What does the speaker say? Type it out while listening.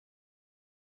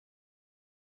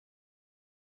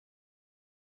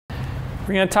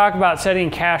We're going to talk about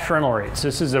setting cash rental rates.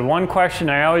 This is the one question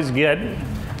I always get.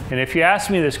 And if you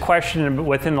asked me this question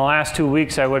within the last 2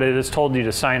 weeks, I would have just told you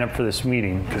to sign up for this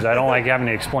meeting because I don't like having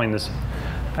to explain this.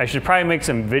 I should probably make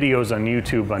some videos on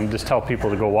YouTube and just tell people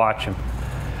to go watch them.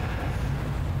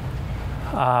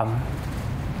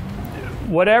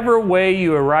 Whatever way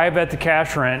you arrive at the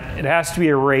cash rent, it has to be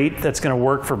a rate that's going to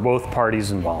work for both parties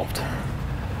involved.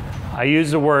 I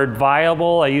use the word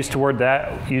viable. I use the word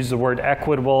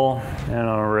equitable. I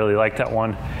don't really like that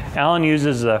one. Allan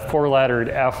uses a four-lettered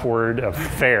F word of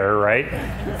fair, right?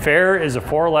 Fair is a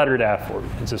four-lettered F word.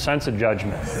 It's a sense of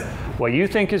judgment. What you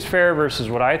think is fair versus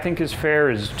what I think is fair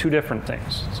is two different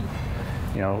things.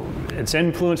 It's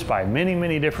influenced by many,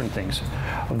 many different things.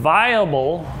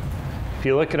 Viable, if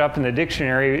you look it up in the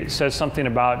dictionary, it says something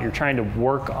about you're trying to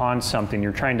work on something.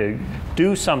 You're trying to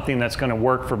do something that's going to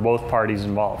work for both parties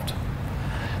involved.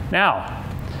 Now,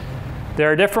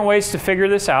 there are different ways to figure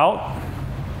this out.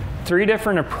 3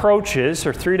 different approaches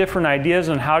or 3 different ideas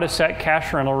on how to set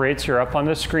cash rental rates are up on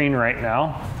the screen right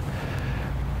now.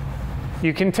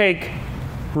 You can take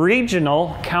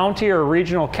regional, county or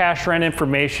regional cash rent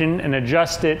information and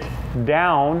adjust it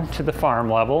down to the farm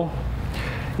level.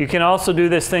 You can also do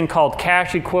this thing called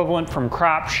cash equivalent from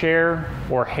crop share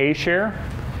or hay share.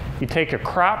 You take a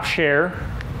crop share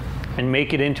and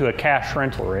make it into a cash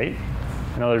rental rate.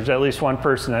 I know there's at least one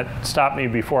person that stopped me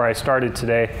before I started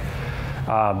today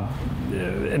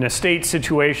in a state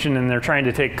situation, and they're trying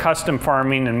to take custom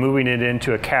farming and moving it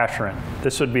into a cash rent.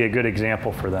 This would be a good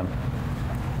example for them.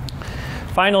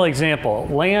 Final example,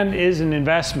 land is an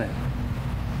investment.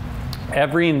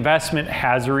 Every investment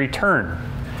has a return.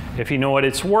 If you know what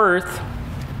it's worth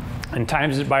and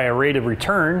times it by a rate of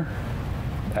return,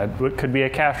 that could be a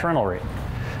cash rental rate.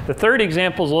 The third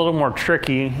example is a little more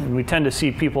tricky, and we tend to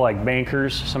see people like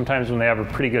bankers. Sometimes when they have a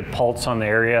pretty good pulse on the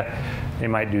area, they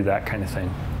might do that kind of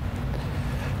thing.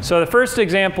 So the first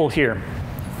example here,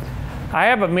 I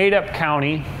have a made-up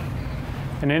county,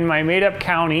 and in my made-up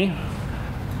county,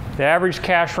 the average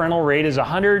cash rental rate is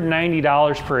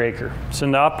 $190 per acre. It's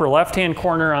in the upper left-hand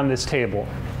corner on this table.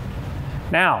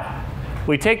 Now,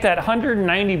 we take that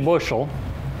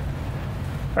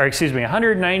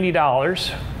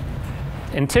 $190,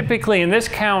 and typically in this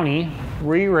county,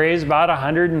 we raise about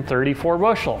 134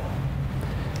 bushel.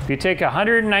 If you take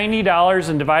 $190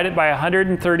 and divide it by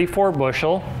 134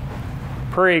 bushel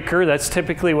per acre, that's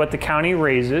typically what the county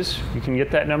raises. You can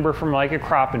get that number from like a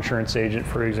crop insurance agent,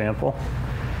 for example.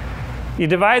 You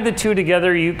divide the two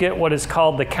together, you get what is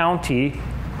called the county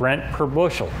rent per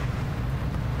bushel.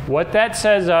 What that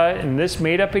says in this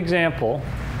made-up example,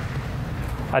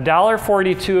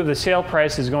 $1.42 of the sale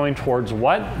price is going towards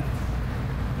what?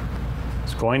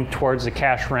 It's going towards the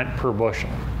cash rent per bushel,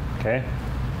 okay?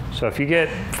 So if you get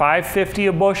 $5.50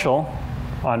 a bushel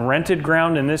on rented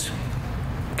ground in this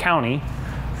county,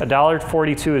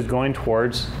 $1.42 is going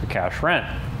towards the cash rent.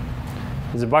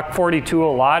 Is $1.42 a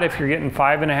lot if you're getting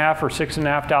 $5.50 or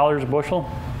 $6.50 a bushel?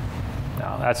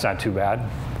 No, that's not too bad.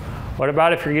 What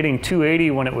about if you're getting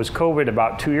 $2.80 when it was COVID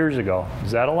about 2 years ago?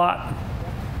 Is that a lot?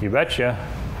 You betcha.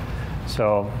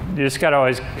 So you just got to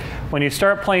always, when you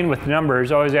start playing with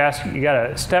numbers, always ask, you got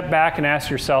to step back and ask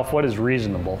yourself, what is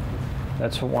reasonable?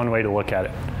 That's one way to look at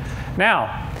it.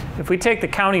 Now, if we take the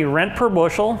county rent per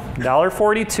bushel,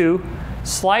 $1.42,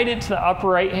 slide it to the upper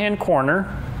right-hand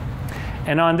corner,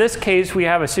 and on this case, we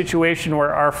have a situation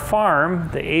where our farm,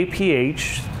 the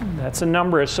APH, that's a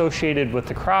number associated with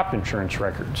the crop insurance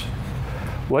records.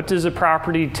 What does the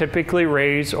property typically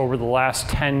raise over the last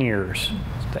 10 years?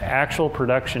 It's the actual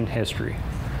production history.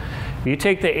 If you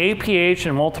take the APH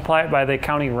and multiply it by the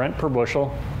county rent per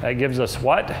bushel, that gives us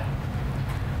what?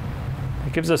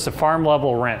 It gives us a farm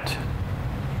level rent.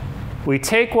 We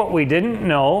take what we didn't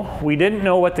know. We didn't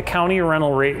know what the county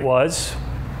rental rate was.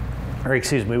 We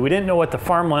didn't know what the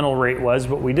farm rental rate was,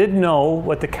 but we did know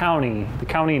what the county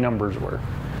numbers were.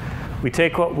 We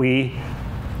take what we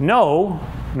know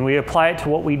and we apply it to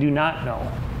what we do not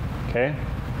know, okay?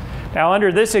 Now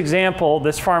under this example,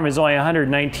 this farm is only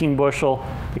 119 bushel,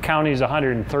 the county is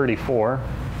 134.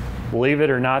 Believe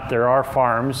it or not, there are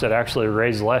farms that actually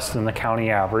raise less than the county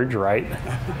average, right?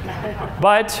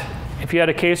 But if you had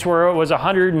a case where it was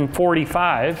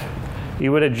 145,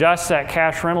 you would adjust that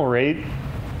cash rental rate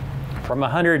from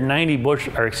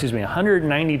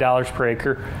 $190 per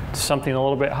acre to something a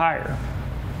little bit higher.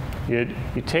 You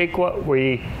take what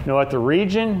we know at the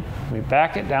region, we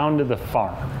back it down to the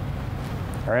farm.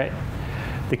 All right?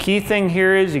 The key thing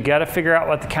here is you got to figure out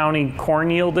what the county corn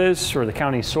yield is, or the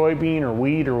county soybean or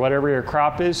wheat or whatever your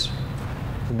crop is.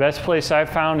 The best place I've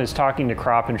found is talking to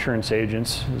crop insurance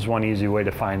agents is one easy way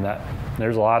to find that.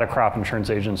 There's a lot of crop insurance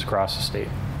agents across the state.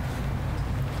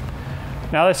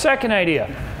 Now the second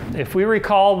idea, if we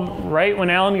recall right when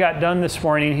Allan got done this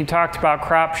morning, he talked about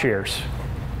crop shares.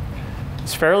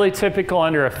 It's fairly typical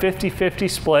under a 50-50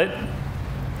 split.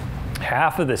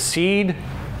 Half of the seed,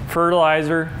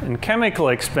 fertilizer, and chemical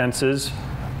expenses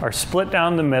are split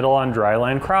down the middle on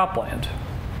dryland cropland.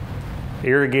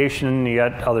 Irrigation, you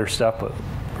got other stuff, but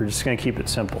we're just going to keep it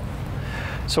simple.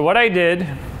 So what I did,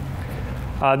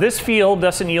 this field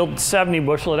doesn't yield 70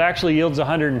 bushel, it actually yields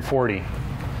 140.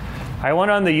 I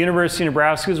went on the University of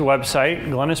Nebraska's website.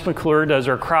 Glennis McClure does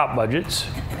our crop budgets.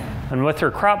 And with her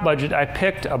crop budget, I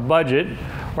picked a budget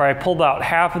where I pulled out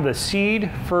half of the seed,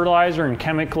 fertilizer, and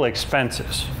chemical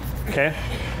expenses. Okay?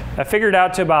 I figured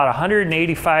out to about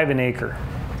 $185 an acre.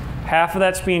 Half of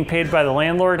that's being paid by the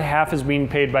landlord, half is being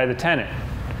paid by the tenant.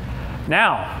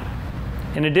 Now,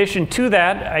 in addition to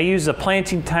that, I used the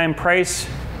planting time price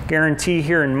guarantee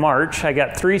here in March. I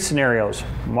got 3 scenarios: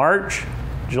 March,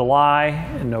 July,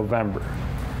 and November.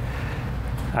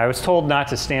 I was told not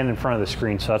to stand in front of the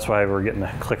screen, so that's why we're getting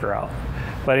the clicker out.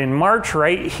 But in March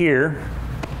right here,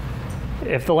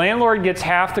 if the landlord gets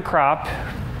half the crop,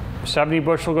 70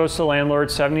 bushel goes to the landlord,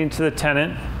 70 to the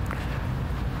tenant.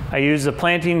 I use the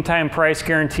planting time price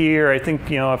guarantee, or I think,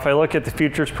 if I look at the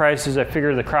futures prices, I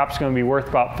figure the crop's going to be worth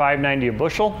about $5.90 a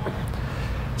bushel.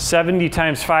 70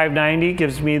 times $5.90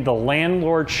 gives me the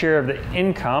landlord's share of the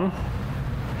income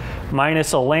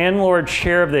minus a landlord's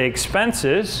share of the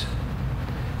expenses.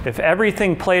 If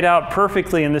everything played out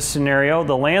perfectly in this scenario,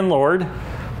 the landlord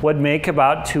would make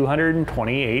about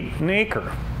 $228 an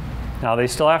acre. Now they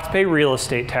still have to pay real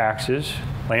estate taxes.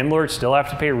 Landlords still have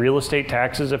to pay real estate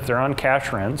taxes if they're on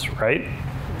cash rents, right?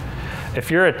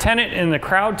 If you're a tenant in the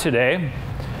crowd today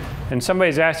and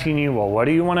somebody's asking you, well, what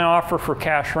do you want to offer for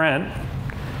cash rent?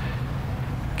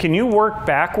 Can you work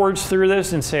backwards through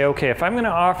this and say, okay, if I'm going to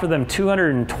offer them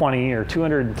 $220 or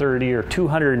 $230 or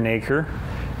 $200 an acre,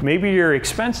 maybe your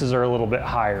expenses are a little bit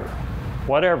higher,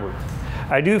 whatever.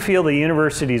 I do feel the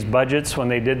university's budgets, when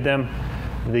they did them,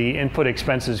 the input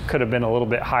expenses could have been a little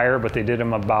bit higher, but they did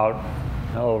them about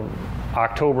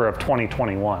October of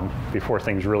 2021 before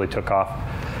things really took off.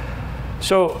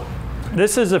 So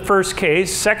this is the first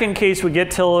case. Second case we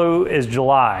get to is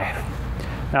July.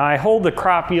 Now I hold the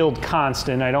crop yield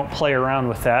constant. I don't play around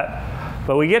with that.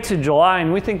 But we get to July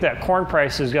and we think that corn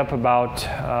price is up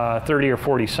about 30 or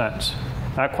 40 cents.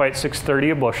 Not quite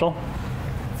 $6.30 a bushel.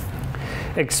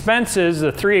 Expenses,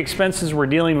 the 3 expenses we're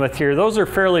dealing with here, those are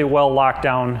fairly well locked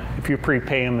down if you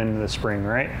prepay them into the spring,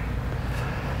 right?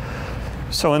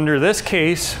 So under this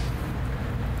case,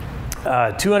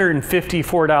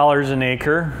 $254 an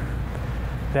acre,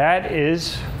 that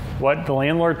is what the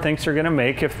landlord thinks they're going to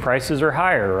make if prices are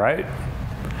higher, right?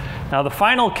 Now the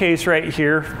final case right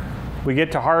here, we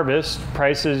get to harvest,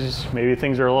 prices, maybe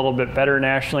things are a little bit better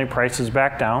nationally, prices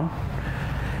back down.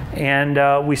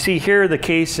 And we see here the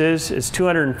case is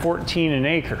 $214 an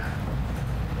acre.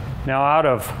 Now out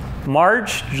of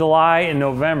March, July, and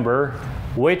November,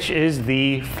 which is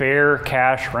the fair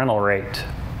cash rental rate?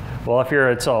 Well, if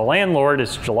it's a landlord,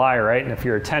 it's July, right? And if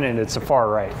you're a tenant, it's the far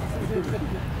right.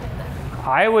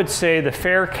 I would say the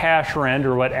fair cash rent,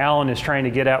 or what Allan is trying to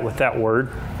get at with that word,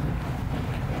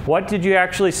 what did you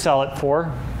actually sell it for?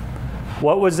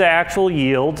 What was the actual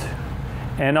yield?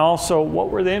 And also, what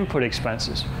were the input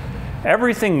expenses?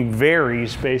 Everything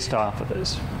varies based off of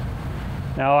this.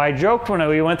 Now, I joked when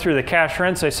we went through the cash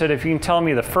rents, I said, if you can tell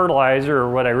me the fertilizer, or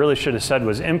what I really should have said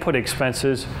was input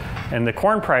expenses and the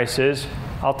corn prices,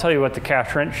 I'll tell you what the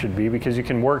cash rent should be, because you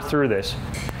can work through this.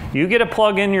 You get to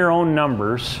plug in your own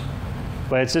numbers,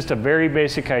 but it's just a very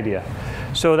basic idea.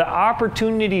 So the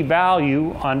opportunity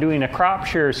value on doing a crop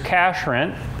share is cash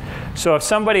rent. So if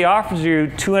somebody offers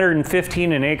you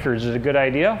 $215 an acre, is it a good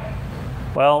idea?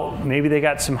 Well, maybe they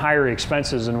got some higher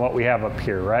expenses than what we have up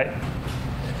here, right?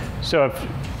 So if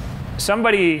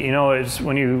somebody,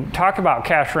 when you talk about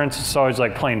cash rents, it's always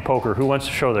like playing poker. Who wants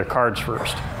to show their cards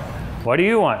first? What do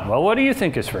you want? Well, what do you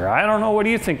think is fair? I don't know. What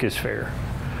do you think is fair?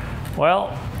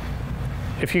 Well,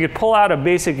 if you could pull out a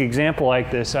basic example like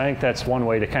this, I think that's one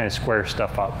way to kind of square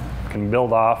stuff up. You can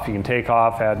build off, you can take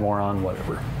off, add more on,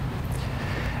 whatever.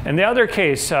 And the other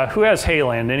case, who has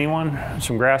hayland? Anyone?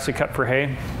 Some grass to cut for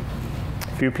hay?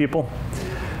 A few people?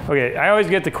 Okay, I always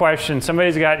get the question,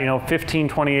 somebody's got 15,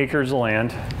 20 acres of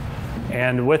land,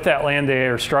 and with that land they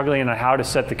are struggling on how to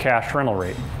set the cash rental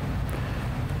rate.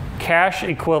 Cash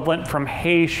equivalent from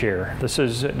hay share. This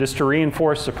is just to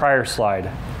reinforce the prior slide.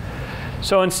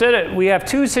 So instead we have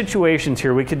 2 situations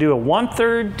here. We could do a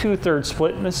 1/3, 2/3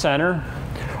 split in the center,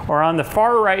 Or on the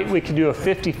far right, we could do a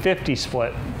 50-50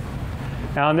 split.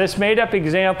 Now in this made-up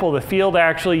example, the field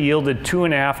actually yielded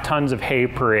 2.5 tons of hay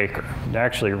per acre. It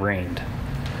actually rained.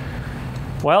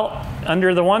 Well,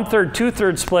 under the 1/3,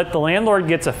 2/3 split, the landlord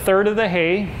gets 1/3 of the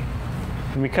hay,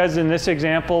 and because in this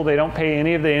example they don't pay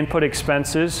any of the input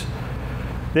expenses,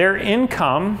 their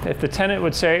income, if the tenant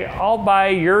would say, I'll buy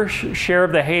your share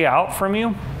of the hay out from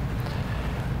you,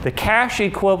 the cash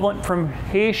equivalent from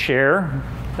hay share,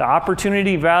 the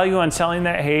opportunity value on selling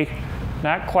that hay,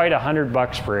 not quite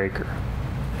 $100 per acre.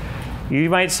 You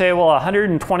might say, well,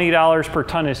 $120 per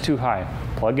ton is too high.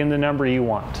 Plug in the number you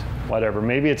want, whatever.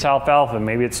 Maybe it's alfalfa,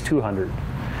 maybe it's 200.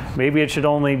 Maybe it should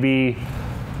only be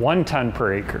 1 ton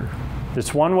per acre.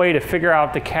 It's one way to figure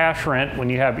out the cash rent when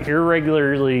you have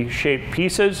irregularly shaped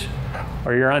pieces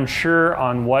or you're unsure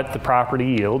on what the property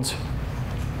yields.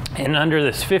 And under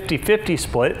this 50-50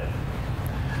 split,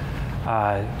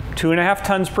 2.5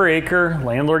 tons per acre,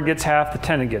 landlord gets half, the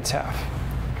tenant gets half.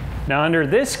 Now under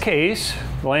this case,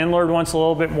 the landlord wants a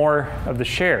little bit more of the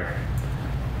share.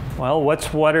 Well,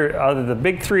 what are the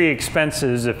big 3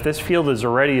 expenses if this field is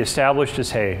already established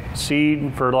as hay?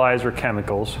 Seed, fertilizer,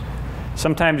 chemicals.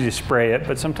 Sometimes you spray it,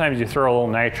 but sometimes you throw a little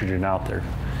nitrogen out there.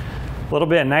 A little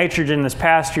bit of nitrogen this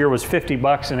past year was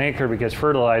 $50 an acre because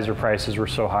fertilizer prices were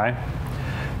so high.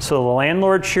 So the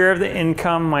landlord's share of the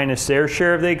income minus their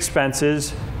share of the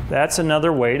expenses, that's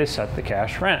another way to set the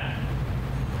cash rent.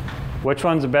 Which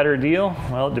one's a better deal?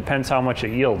 Well, it depends how much it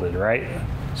yielded, right?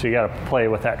 So you got to play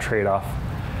with that trade-off.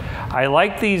 I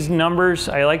like these numbers.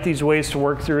 I like these ways to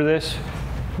work through this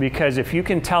because if you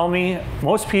can tell me,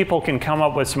 most people can come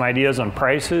up with some ideas on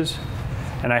prices,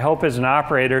 and I hope as an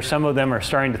operator, some of them are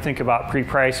starting to think about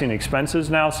pre-pricing expenses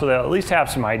now, so they'll at least have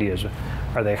some ideas.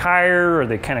 Are they higher? Are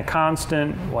they kind of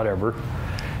constant? Whatever.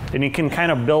 And you can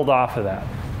kind of build off of that.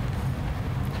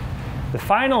 The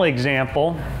final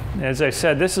example, as I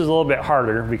said, this is a little bit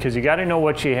harder because you got to know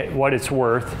what it's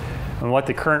worth and what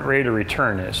the current rate of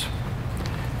return is.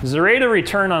 Is the rate of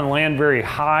return on land very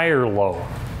high or low?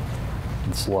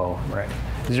 It's low, right?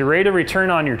 Is your rate of return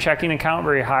on your checking account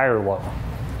very high or low?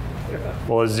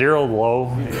 Well, is 0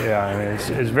 low? Yeah, I mean, it's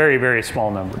a very, very small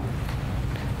number.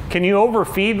 Can you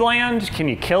overfeed land? Can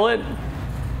you kill it?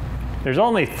 There's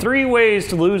only 3 ways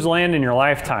to lose land in your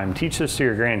lifetime. Teach this to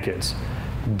your grandkids.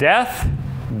 Death,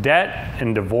 debt,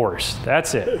 and divorce.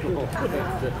 That's it.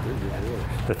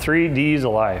 The 3 D's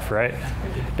of life, right?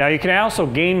 Now, you can also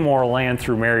gain more land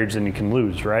through marriage than you can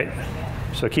lose, right?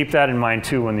 So keep that in mind,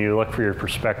 too, when you look for your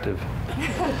perspective.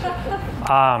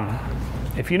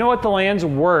 If you know what the land's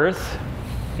worth,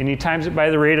 and you times it by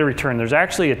the rate of return, there's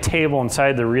actually a table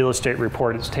inside the real estate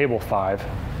report. It's table 5.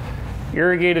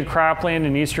 Irrigated cropland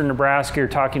in eastern Nebraska, you're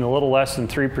talking a little less than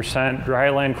 3%.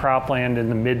 Dryland cropland in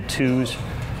the mid-2s.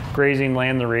 Grazing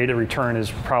land, the rate of return is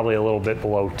probably a little bit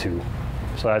below 2.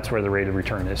 So that's where the rate of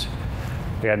return is.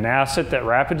 We had an asset that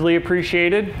rapidly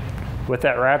appreciated. With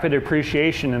that rapid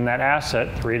appreciation in that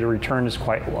asset, the rate of return is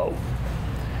quite low.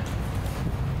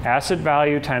 Asset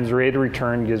value times the rate of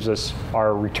return gives us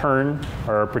our return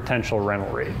or our potential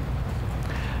rental rate.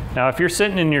 Now, if you're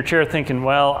sitting in your chair thinking,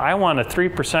 well, I want a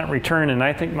 3% return and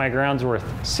I think my ground's worth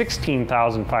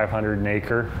 $16,500 an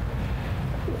acre.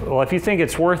 Well, if you think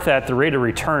it's worth that, the rate of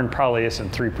return probably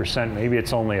isn't 3%. Maybe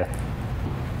it's only a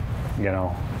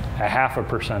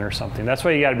 0.5% or something. That's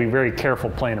why you got to be very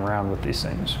careful playing around with these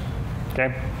things.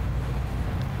 Okay?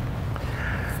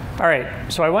 All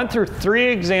right, so I went through 3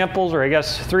 examples, or I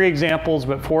guess 3 examples,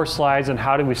 but 4 slides on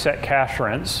how do we set cash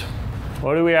rents.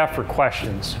 What do we have for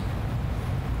questions?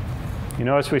 You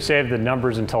notice we saved the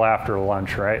numbers until after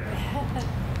lunch, right?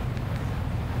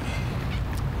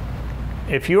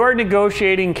 If you are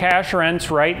negotiating cash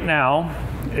rents right now,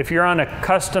 if you're on a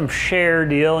custom share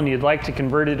deal and you'd like to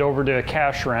convert it over to a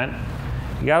cash rent,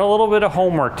 you got a little bit of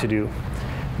homework to do.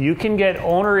 You can get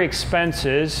owner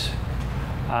expenses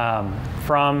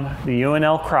from the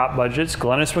UNL crop budgets.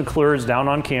 Glennis McClure is down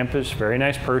on campus, very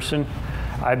nice person.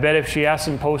 I bet if she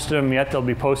hasn't posted them yet, they'll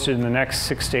be posted in the next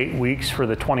 6 to 8 weeks for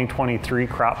the 2023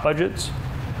 crop budgets.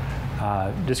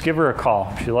 Just give her a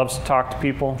call. She loves to talk to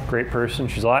people, great person.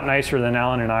 She's a lot nicer than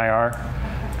Allan and I are.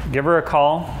 Give her a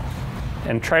call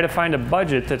and try to find a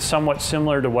budget that's somewhat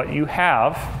similar to what you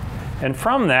have. And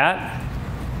from that,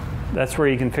 that's where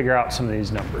you can figure out some of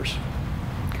these numbers,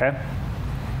 okay?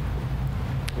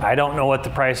 I don't know what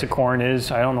the price of corn is.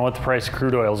 I don't know what the price of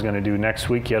crude oil is going to do next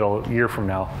week, yet a year from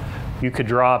now. You could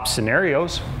draw up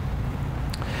scenarios.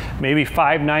 Maybe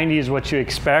 $5.90 is what you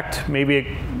expect.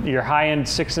 Maybe your high end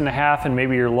 6.5, and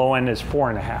maybe your low end is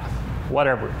 4.5.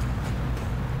 Whatever.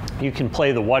 You can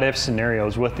play the what if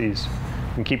scenarios with these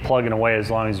and keep plugging away as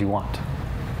long as you want.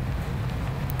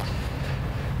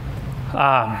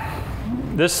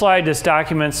 This slide just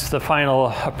documents the final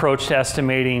approach to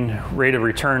estimating rate of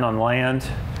return on land.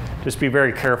 Just be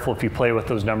very careful if you play with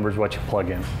those numbers, what you plug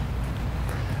in.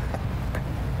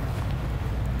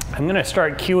 I'm going to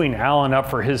start queuing Allan up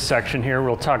for his section here.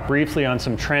 We'll talk briefly on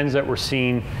some trends that we're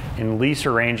seeing in lease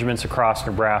arrangements across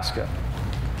Nebraska.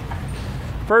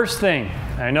 First thing,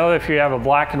 I know if you have a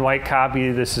black and white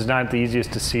copy, this is not the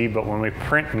easiest to see, but when we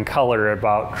print in color, it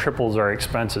about triples our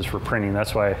expenses for printing.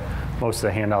 That's why most of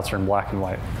the handouts are in black and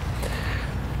white.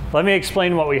 Let me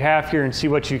explain what we have here and see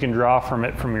what you can draw from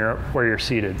it from where you're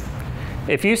seated.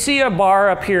 If you see a bar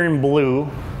up here in blue,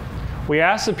 we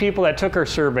asked the people that took our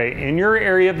survey, in your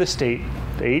area of the state,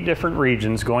 the 8 different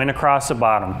regions going across the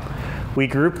bottom, we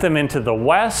grouped them into the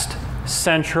west,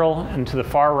 central, and to the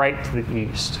far right to the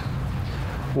east.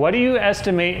 What do you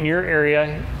estimate in your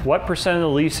area, what percent of the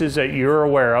leases that you're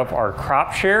aware of are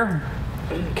crop share,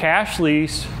 cash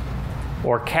lease,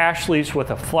 or cash lease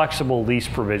with a flexible lease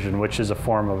provision, which is a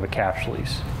form of a cash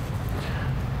lease?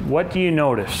 What do you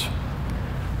notice?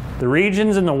 The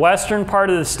regions in the western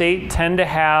part of the state tend to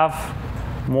have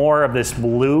more of this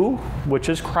blue, which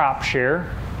is crop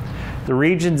share. The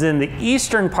regions in the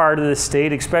eastern part of the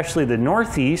state, especially the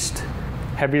northeast,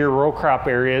 heavier row crop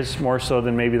areas, more so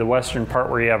than maybe the western part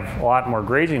where you have a lot more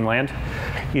grazing land.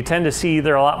 You tend to see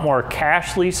either a lot more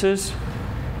cash leases,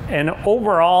 and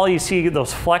overall you see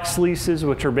those flex leases,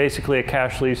 which are basically a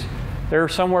cash lease. They're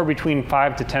somewhere between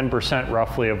 5 to 10%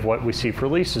 roughly of what we see for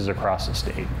leases across the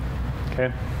state.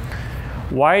 Okay.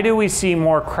 Why do we see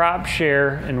more crop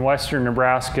share in western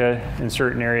Nebraska in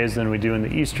certain areas than we do in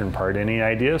the eastern part? Any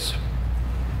ideas?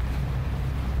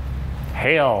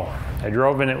 Hail. I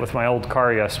drove in it with my old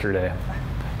car yesterday.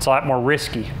 It's a lot more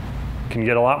risky. Can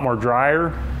get a lot more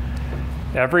drier.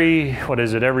 Every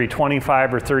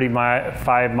 25 or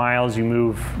 35 miles you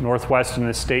move northwest in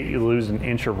the state, you lose an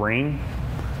inch of rain.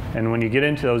 And when you get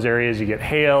into those areas, you get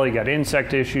hail, you got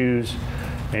insect issues.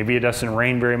 Maybe it doesn't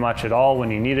rain very much at all when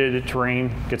you needed it to rain.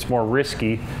 It gets more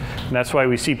risky. And that's why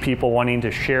we see people wanting to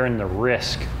share in the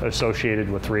risk associated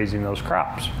with raising those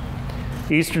crops.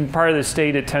 Eastern part of the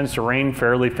state, it tends to rain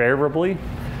fairly favorably.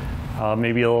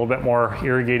 Maybe a little bit more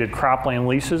irrigated cropland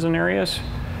leases in areas.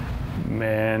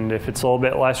 And if it's a little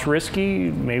bit less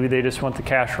risky, maybe they just want the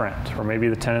cash rent, or maybe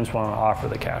the tenants want to offer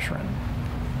the cash rent.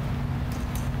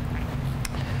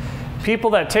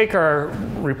 People that take our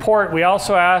report, we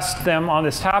also asked them on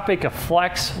this topic of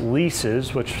flex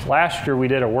leases, which last year we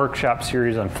did a workshop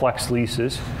series on flex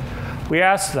leases. We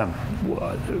asked them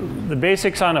the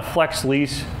basics on a flex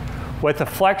lease. With a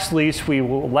flex lease, we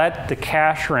will let the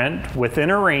cash rent within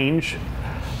a range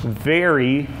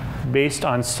vary based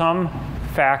on some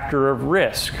factor of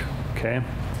risk. Okay.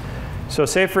 So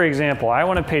say for example, I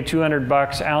want to pay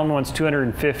 $200, Allan wants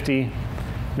 $250.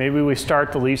 Maybe we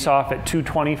start the lease off at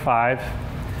 $225,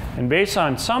 and based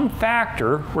on some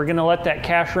factor, we're going to let that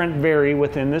cash rent vary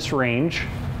within this range.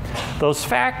 Those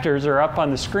factors are up on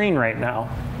the screen right now.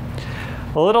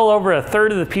 A little over a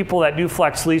third of the people that do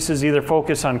flex leases either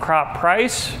focus on crop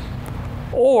price,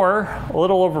 or a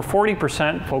little over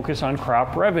 40% focus on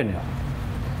crop revenue.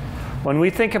 When we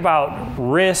think about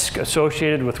risk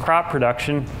associated with crop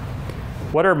production,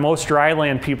 what are most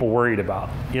dryland people worried about?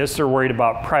 Yes, they're worried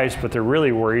about price, but they're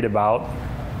really worried about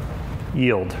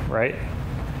yield, right?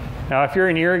 Now, if you're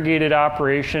an irrigated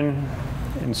operation,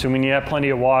 assuming you have plenty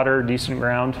of water, decent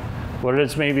ground, what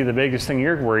is maybe the biggest thing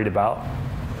you're worried about?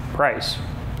 Price.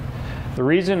 The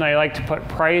reason I like to put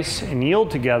price and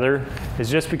yield together is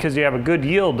just because you have a good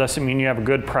yield doesn't mean you have a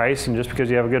good price, and just because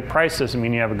you have a good price doesn't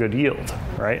mean you have a good yield,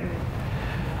 right?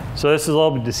 So this is a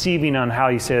little bit deceiving on how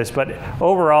you say this, but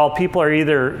overall, people are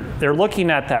they're looking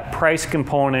at that price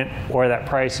component or that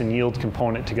price and yield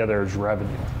component together as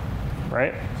revenue,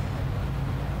 right?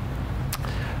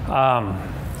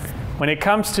 When it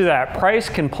comes to that price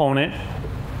component,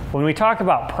 when we talk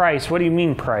about price, what do you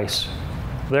mean price?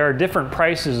 There are different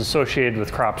prices associated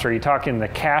with crops. Are you talking the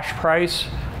cash price,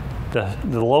 the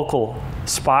local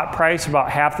spot price?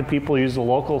 About half the people use the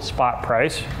local spot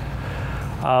price.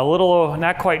 A little,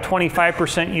 not quite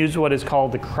 25% use what is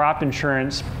called the crop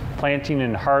insurance, planting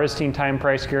and harvesting time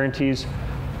price guarantees.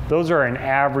 Those are an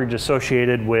average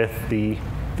associated with the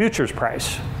futures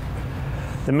price.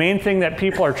 The main thing that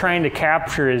people are trying to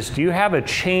capture is, do you have a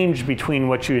change between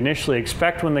what you initially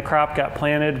expect when the crop got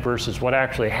planted versus what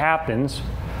actually happens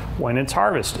when it's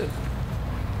harvested?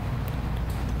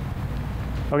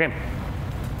 Okay.